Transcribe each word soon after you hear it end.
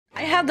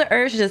have the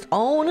urge to just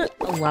own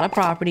a lot of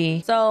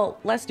property. So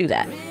let's do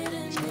that.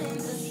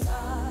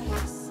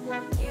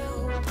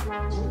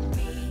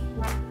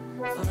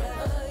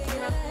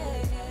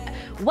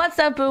 What's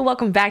up, boo?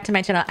 Welcome back to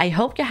my channel. I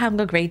hope you're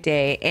having a great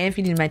day. And if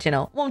you're new to my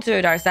channel, welcome to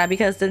the dark side,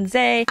 because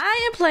today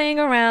I am playing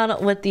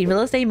around with the real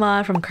estate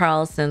mod from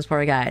Carl's Sims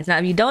 4, guys. Now,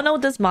 if you don't know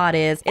what this mod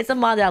is, it's a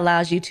mod that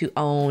allows you to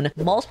own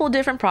multiple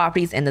different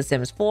properties in the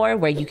Sims 4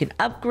 where you can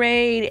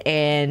upgrade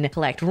and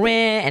collect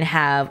rent and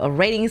have a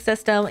rating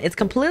system. It's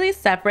completely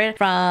separate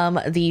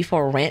from the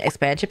For Rent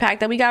expansion pack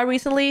that we got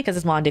recently, because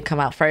this mod did come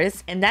out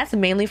first. And that's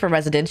mainly for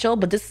residential,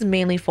 but this is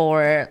mainly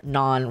for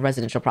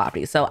non-residential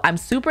properties. So I'm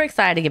super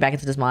excited to get back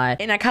into this mod.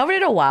 And I covered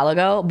it a while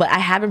ago, but I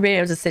haven't been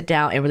able to sit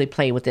down and really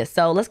play with this.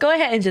 So let's go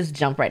ahead and just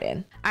jump right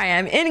in. All right,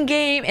 I'm in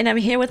game and I'm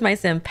here with my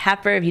sim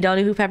Pepper. If you don't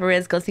know who Pepper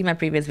is, go see my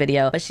previous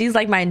video. But she's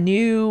like my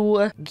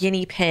new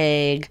guinea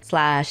pig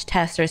slash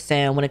tester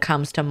sim when it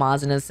comes to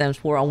mods in the Sims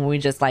 4, when we're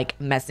just like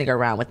messing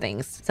around with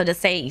things. So to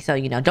say, so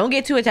you know, don't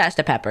get too attached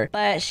to Pepper.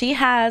 But she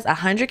has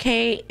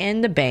 100K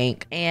in the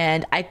bank,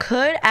 and I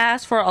could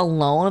ask for a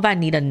loan if I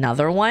need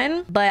another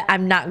one, but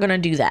I'm not gonna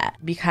do that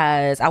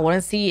because I want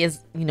to see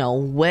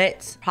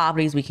what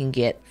properties we can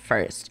get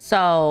first.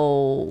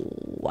 So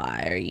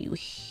why are you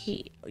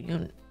here?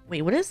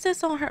 Wait, what is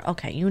this on her?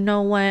 Okay, you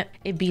know what?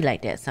 It be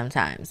like that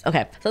sometimes.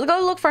 Okay, so let's go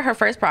look for her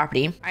first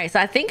property. All right, so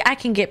I think I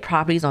can get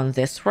properties on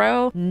this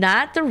row,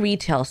 not the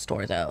retail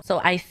store though. So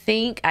I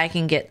think I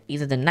can get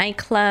either the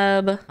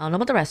nightclub. I don't know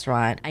about the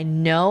restaurant. I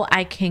know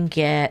I can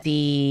get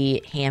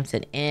the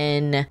Hampton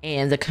Inn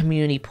and the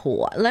community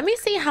pool. Let me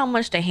see how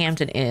much the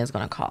Hampton Inn is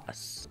gonna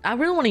cost. I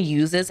really want to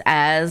use this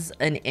as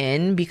an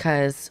inn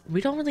because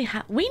we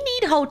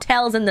need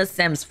hotels in the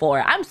Sims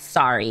 4. I'm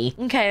sorry.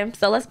 Okay,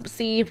 so let's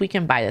see if we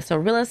can buy this. So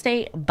real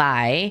estate,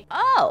 buy.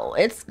 Oh,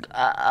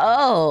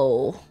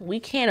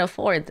 we can't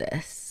afford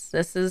this.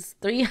 This is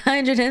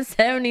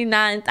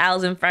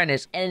 379,000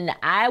 furnished, and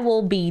I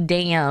will be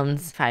damned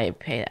if I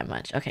pay that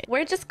much. Okay,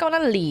 we're just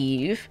gonna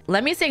leave.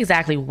 Let me see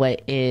exactly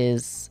what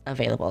is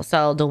available.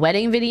 So the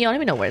wedding video, I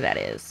don't even know where that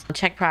is.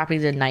 Check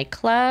properties, the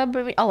nightclub.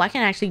 Oh, I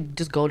can actually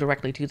just go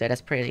directly to that. That's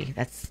pretty.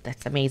 That's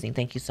amazing.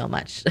 Thank you so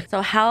much.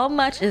 So how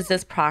much is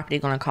this property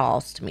gonna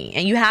cost me?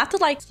 And you have to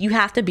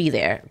be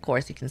there. Of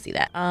course, you can see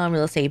that.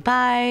 Real estate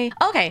buy.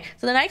 Okay,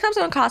 so the nightclub's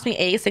gonna cost me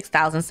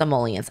 86,000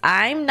 simoleons.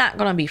 I'm not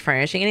gonna be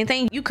furnishing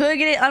anything. You could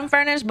get it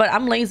unfurnished, but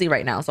I'm lazy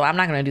right now, so I'm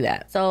not gonna do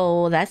that.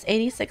 So that's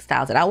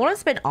 86,000. I want to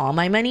spend all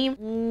my money.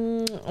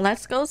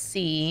 Let's go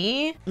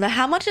see.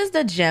 How much is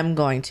the gym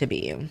going to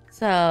be?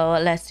 So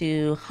let's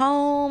do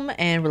home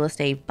and real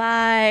estate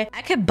buy.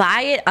 I could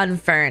buy it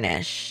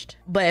unfurnished,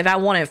 but if I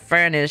want it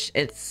furnished,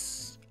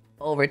 it's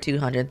over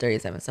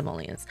 237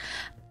 simoleons.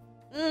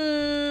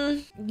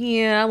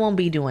 Yeah, I won't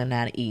be doing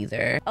that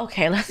either.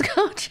 Okay, let's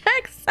go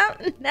check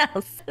something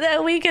else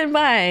that we can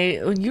buy.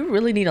 You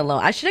really need a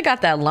loan. I should have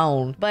got that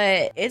loan,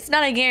 but it's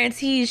not a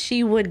guarantee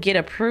she would get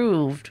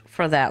approved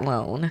for that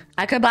loan.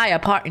 I could buy a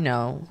part.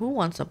 No, who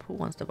wants to?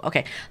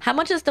 Okay, how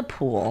much is the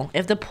pool?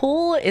 If the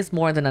pool is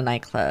more than a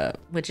nightclub,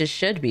 which it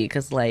should be,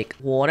 because like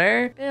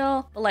water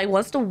bill, but like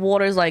once the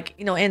water's like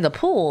in the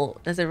pool,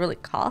 does it really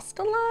cost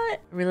a lot?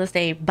 Real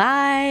estate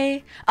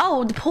buy.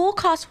 Oh, the pool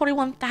costs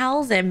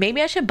 41,000.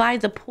 Maybe I should buy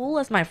the pool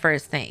as my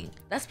first thing.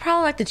 That's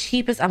probably like the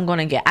cheapest I'm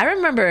gonna get. I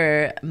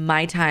remember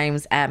my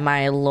times at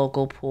my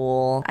local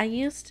pool. I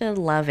used to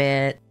love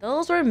it.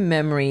 Those were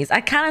memories.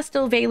 I kind of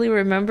still vaguely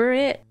remember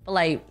it, but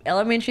like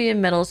elementary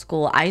and middle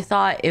school, I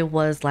thought it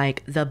was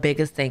like the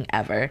biggest thing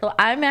ever. So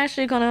I'm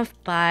actually gonna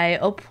buy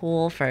a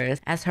pool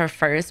first as her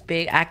first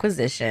big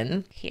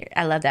acquisition. Here,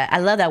 I love that. I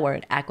love that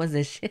word,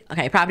 acquisition.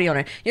 Okay, property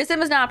owner. Your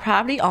sim is not a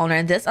property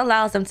owner. This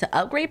allows them to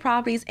upgrade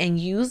properties and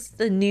use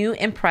the new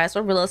Impress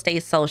or Real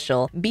Estate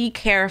Social. Be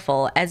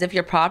careful, as if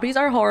your properties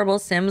are horrible,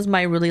 Sims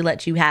might really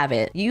let you have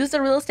it. Use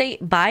the real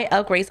estate buy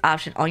upgrades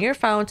option on your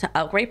phone to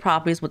upgrade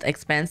properties with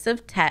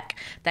expensive tech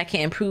that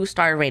can improve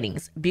star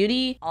ratings.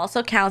 Beauty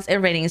also counts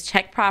in ratings.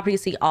 Check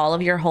properties, see all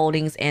of your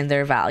holdings and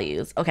their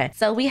values. Okay,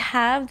 so we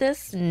have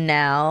this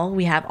now.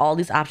 We have all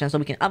these options. So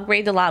we can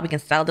upgrade the lot, we can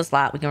sell this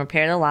lot, we can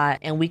repair the lot,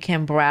 and we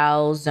can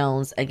browse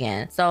zones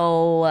again.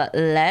 So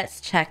let's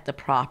check the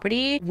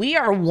property. We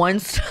are one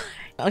star.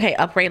 Okay,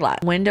 upgrade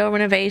lot. Window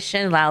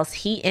renovation allows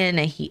heat in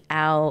and heat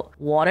out.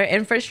 Water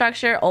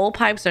infrastructure, old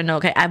pipes are no.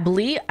 Okay, I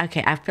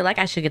feel like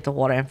I should get the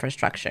water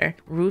infrastructure.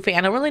 Roofing,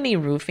 I don't really need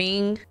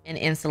roofing and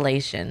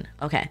insulation.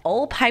 Okay,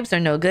 old pipes are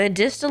no good.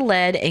 Ditch the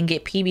lead and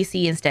get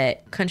PVC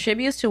instead.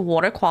 Contributes to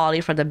water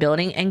quality for the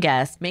building and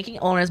guests, making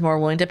owners more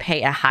willing to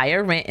pay a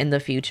higher rent in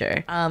the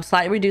future.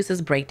 Slightly reduces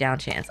breakdown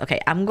chance. Okay,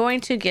 I'm going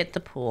to get the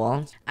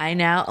pool. I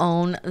now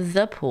own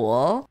the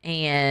pool,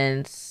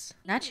 and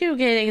not you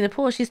getting the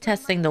pool, she's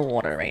testing the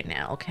water right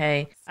now.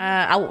 Okay,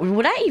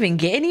 would I even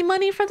get any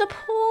money for the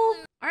pool?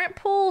 Aren't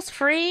pools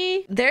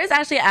free? There's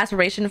actually an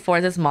aspiration for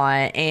this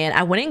mod, and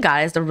I went and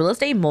got it. The Real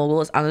Estate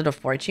Mogul is under the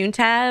Fortune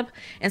tab,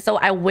 and so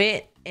I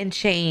went and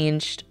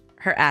changed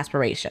her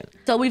aspiration.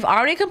 So we've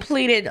already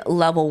completed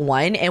level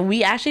 1, and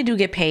we actually do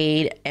get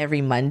paid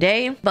every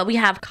Monday, but we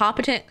have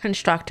competent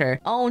constructor,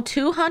 own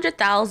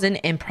 200,000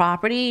 in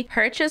property,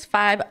 purchase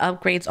 5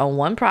 upgrades on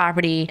 1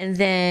 property, and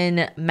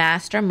then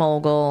master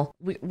mogul.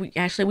 We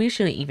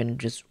shouldn't even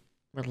just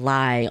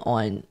rely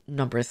on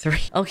number 3.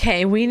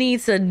 Okay, we need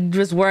to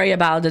just worry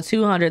about the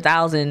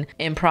 200,000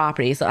 in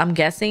property. So I'm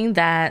guessing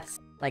that's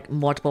like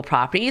multiple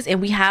properties, and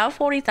we have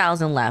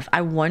 40,000 left.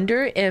 I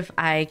wonder if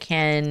I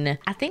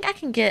think I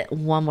can get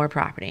 1 more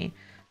property.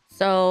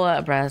 So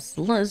Breast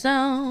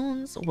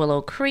Zones,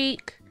 Willow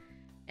Creek,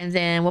 and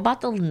then what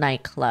about the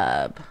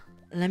nightclub?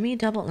 Let me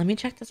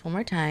check this one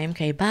more time.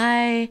 Okay,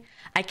 buy.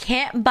 I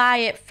can't buy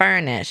it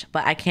furnished,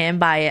 but I can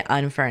buy it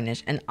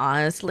unfurnished, and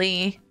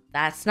honestly,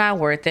 that's not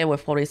worth it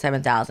with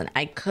 47,000.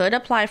 I could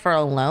apply for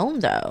a loan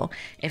though.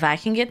 If I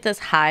can get this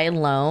high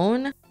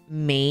loan,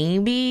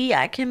 maybe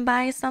I can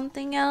buy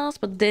something else,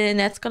 but then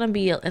it's gonna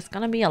be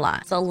a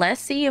lot. So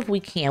let's see if we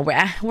can.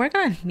 We're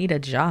gonna need a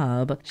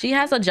job. She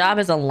has a job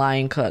as a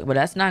line cook, but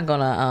that's not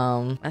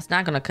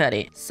gonna cut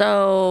it.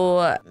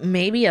 So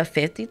maybe a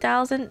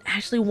 50,000.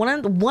 Actually,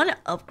 one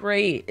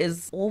upgrade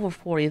is over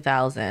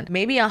 40,000.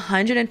 Maybe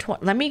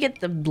 120. Let me get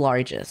the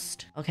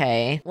largest.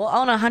 Okay, we'll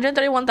own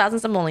 131,000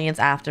 simoleons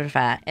after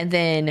that, and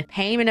then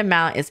payment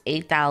amount is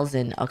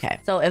 8,000. Okay,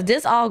 so if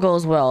this all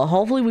goes well,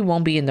 hopefully we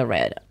won't be in the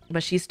red.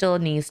 But she still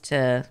needs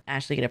to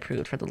actually get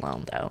approved for the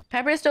loan though.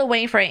 Pepper is still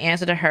waiting for an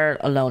answer to her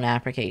loan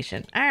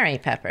application. All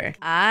right, Pepper.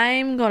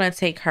 I'm gonna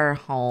take her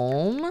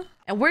home,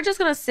 and we're just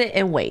gonna sit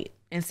and wait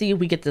and see if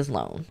we get this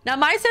loan. Now,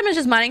 my sim is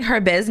just minding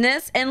her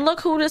business, and look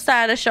who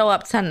decided to show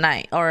up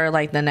tonight, or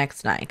like the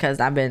next night,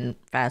 because I've been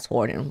fast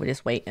forwarding. We're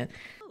just waiting.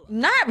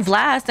 Not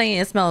Vlad saying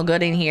it smelled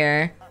good in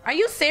here. Are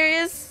you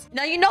serious?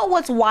 Now, you know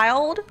what's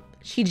wild?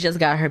 She just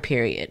got her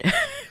period.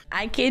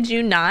 I kid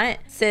you not,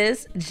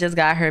 sis just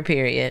got her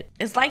period.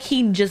 It's like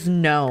he just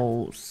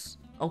knows.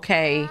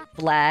 Okay,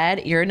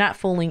 Vlad, you're not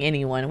fooling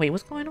anyone. Wait,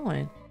 what's going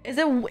on?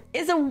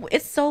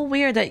 It's so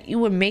weird that you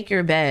would make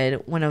your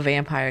bed when a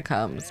vampire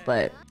comes,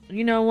 but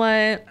you know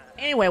what?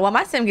 Anyway, while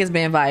my sim gets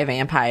banned by a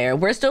vampire,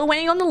 we're still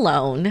waiting on the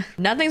loan.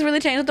 Nothing's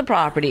really changed with the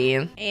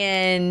property,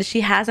 and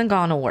she hasn't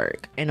gone to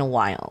work in a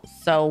while.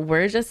 So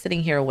we're just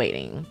sitting here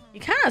waiting.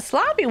 You kind of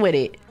sloppy with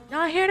it.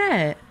 Y'all hear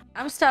that?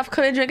 I'm stuffed,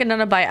 couldn't drink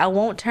another bite. I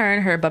won't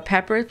turn her, but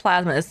Pepper's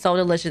plasma is so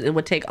delicious. It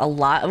would take a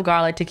lot of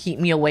garlic to keep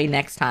me away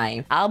next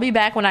time. I'll be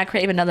back when I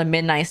crave another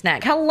midnight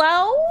snack.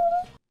 Hello?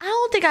 I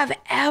don't think I've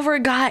ever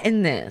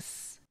gotten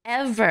this.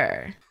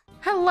 Ever.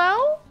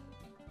 Hello?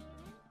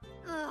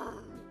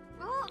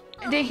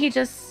 And then he's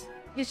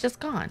just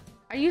gone.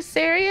 Are you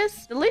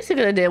serious? The least he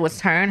could have did was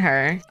turn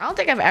her. I don't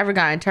think I've ever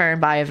gotten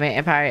turned by a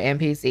vampire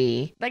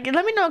NPC. Like,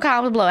 let me know in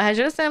comments below. Has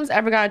your Sims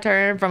ever gotten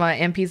turned from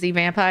an NPC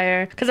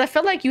vampire? Because I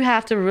feel like you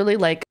have to really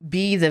like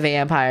be the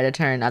vampire to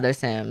turn other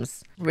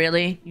Sims.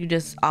 Really? You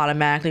just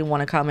automatically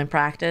want to come and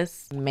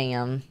practice?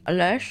 Ma'am.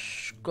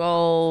 Let's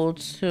go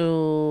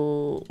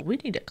to... We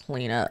need to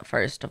clean up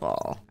first of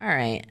all. All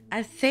right.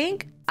 I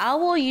think I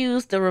will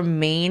use the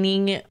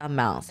remaining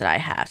amounts that I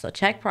have. So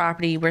check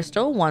property. We're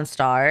still 1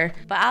 star,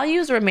 but I'll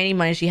use the remaining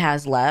money she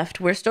has left.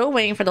 We're still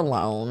waiting for the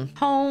loan.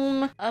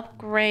 Home,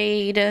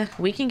 upgrade.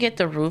 We can get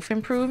the roof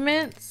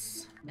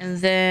improvements. And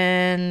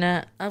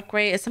then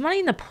upgrade. Is somebody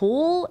in the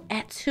pool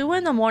at 2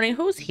 in the morning?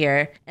 Who's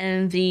here?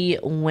 And the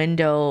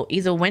window.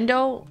 Is a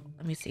window?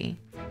 Let me see.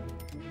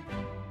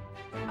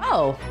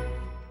 Oh.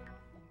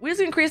 We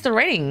just increased the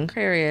rating,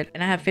 period.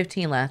 And I have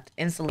 15 left.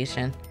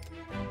 Installation.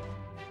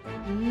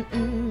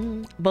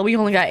 But we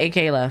only got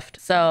 8K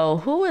left.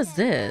 So who is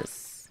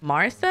this?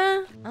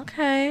 Martha?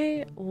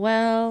 Okay,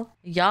 well,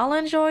 y'all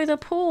enjoy the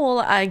pool,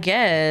 I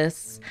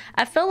guess.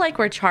 I feel like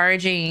we're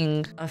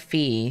charging a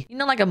fee, you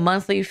know, like a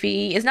monthly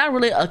fee. It's not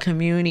really a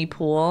community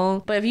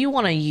pool, but if you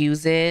want to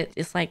use it,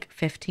 it's like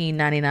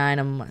 $15.99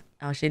 a month.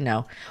 Actually,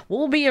 no. What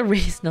will be a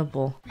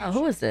reasonable? Oh,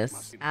 who is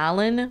this?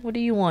 Alan? What do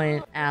you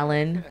want?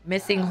 Alan?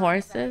 Missing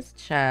horses?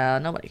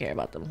 Child, nobody care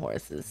about them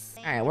horses.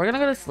 All right, we're gonna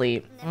go to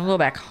sleep. I'm gonna go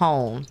back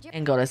home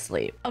and go to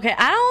sleep. Okay,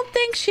 I don't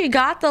think she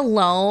got the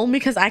loan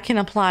because I can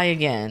apply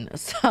again.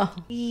 So,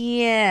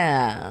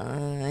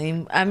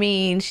 yeah. I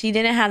mean, she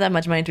didn't have that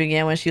much money to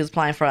begin when she was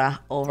applying for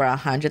over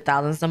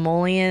 100,000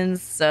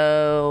 simoleons.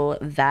 So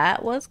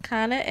that was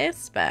kind of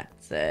expected.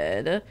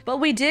 But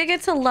we did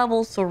get to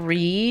level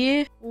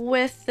 3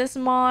 with this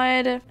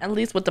mod, at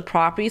least with the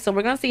property. So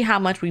we're gonna see how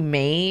much we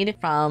made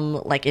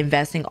from like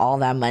investing all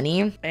that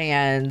money,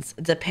 and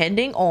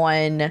depending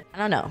on, I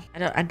don't know.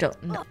 I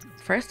don't know.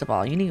 First of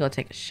all, you need to go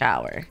take a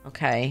shower.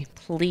 Okay,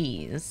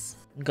 please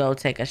go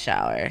take a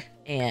shower.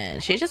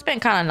 And she's just been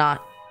kind of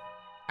not.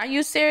 Are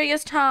you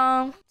serious,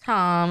 Tom?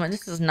 Tom,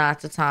 this is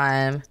not the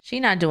time. She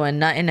not doing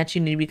nothing that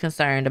you need to be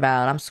concerned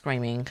about. I'm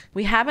screaming.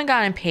 We haven't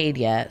gotten paid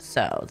yet,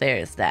 so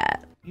there's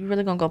that. You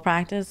really gonna go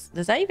practice?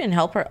 Does that even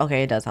help her?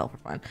 Okay, it does help her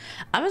fun.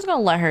 I'm just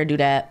gonna let her do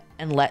that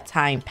and let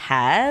time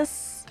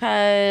pass.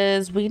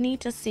 because we need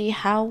to see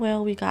how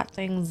well we got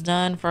things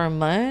done for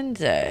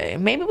Monday.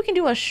 Maybe we can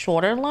do a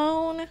shorter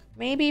loan.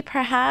 Maybe,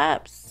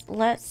 perhaps.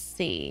 Let's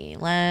see.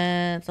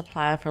 Let's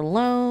apply for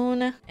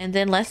loan. And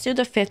then let's do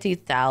the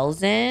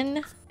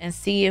 50,000 and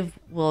see if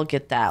we'll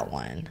get that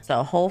one.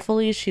 So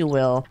hopefully she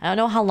will. I don't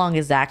know how long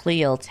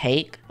exactly it'll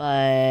take,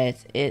 but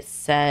it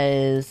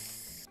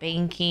says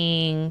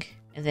banking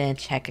and then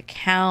check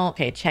account.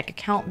 Okay, check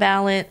account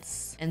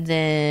balance. And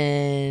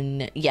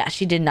then, yeah,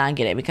 she did not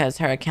get it because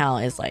her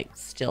account is like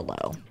still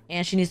low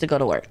and she needs to go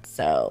to work.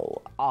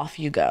 So off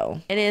you go.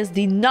 It is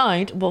the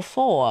night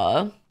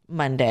before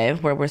Monday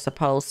where we're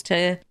supposed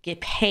to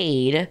get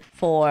paid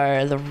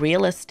for the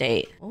real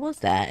estate. What was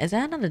that? Is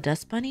that another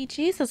dust bunny?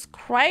 Jesus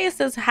Christ,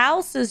 this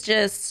house is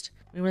just,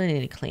 we really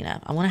need to clean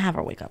up. I want to have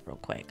her wake up real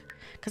quick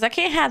because I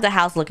can't have the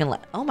house looking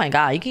like, oh my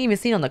God, you can even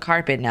see it on the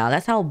carpet now.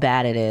 That's how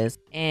bad it is.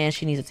 And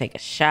she needs to take a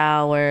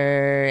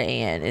shower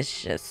and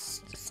it's just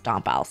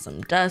stomp out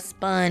some dust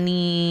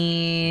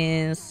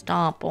bunnies,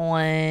 stomp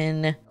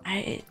on.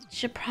 I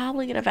should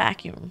probably get a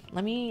vacuum.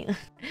 We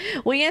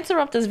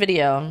interrupt this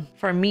video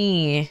for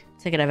me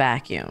to get a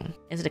vacuum.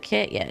 Is it a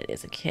kit? Yeah, it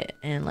is a kit.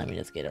 And let me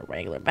just get a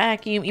regular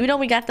vacuum. Even though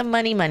we got the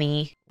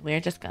money, we're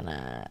just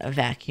gonna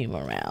vacuum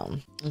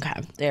around.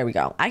 Okay, there we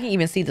go. I can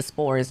even see the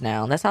spores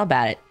now. That's how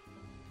bad it.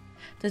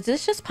 Does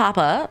this just pop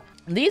up?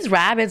 These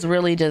rabbits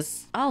really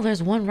just, oh,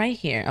 there's one right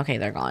here. Okay,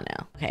 they're gone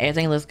now. Okay,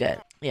 everything looks good.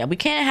 Yeah, we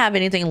can't have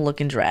anything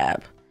looking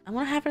drab. I'm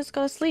gonna have her just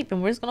go to sleep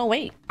and we're just gonna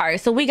wait. All right,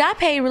 so we got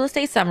paid real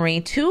estate summary,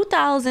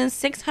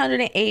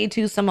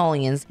 2,682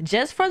 simoleons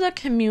just for the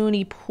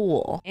community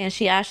pool. And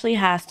she actually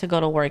has to go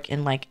to work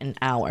in like an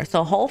hour.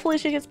 So hopefully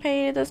she gets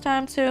paid this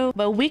time too.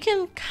 But we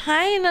can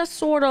kind of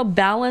sort of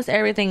balance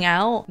everything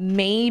out.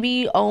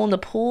 Maybe own the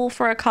pool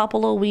for a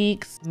couple of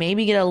weeks.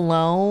 Maybe get a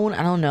loan.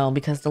 I don't know,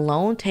 because the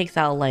loan takes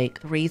out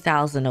like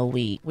 3,000 a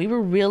week. We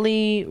would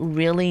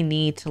really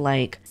need to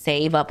like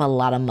save up a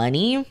lot of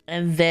money.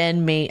 And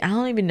then I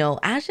don't even know.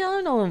 Actually, I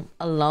don't know if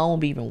a loan would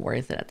be even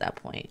worth it at that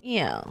point.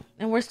 Yeah.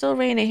 And we're still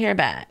waiting to hear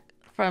back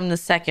from the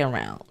second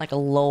round, like a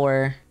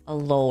lower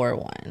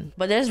one.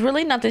 But there's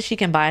really nothing she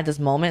can buy at this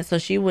moment. So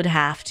she would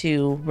have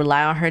to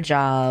rely on her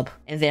job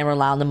and then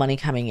rely on the money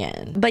coming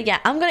in. But yeah,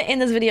 I'm going to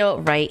end this video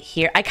right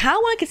here. I kind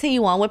of want to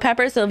continue on with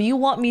Pepper. So if you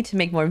want me to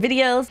make more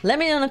videos, let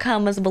me know in the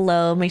comments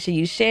below. Make sure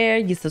you share,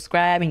 you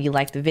subscribe, and you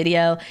like the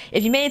video.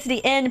 If you made it to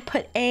the end,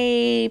 put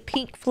a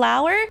pink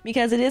flower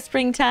because it is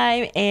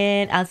springtime,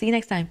 and I'll see you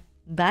next time.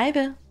 Bye,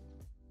 boo.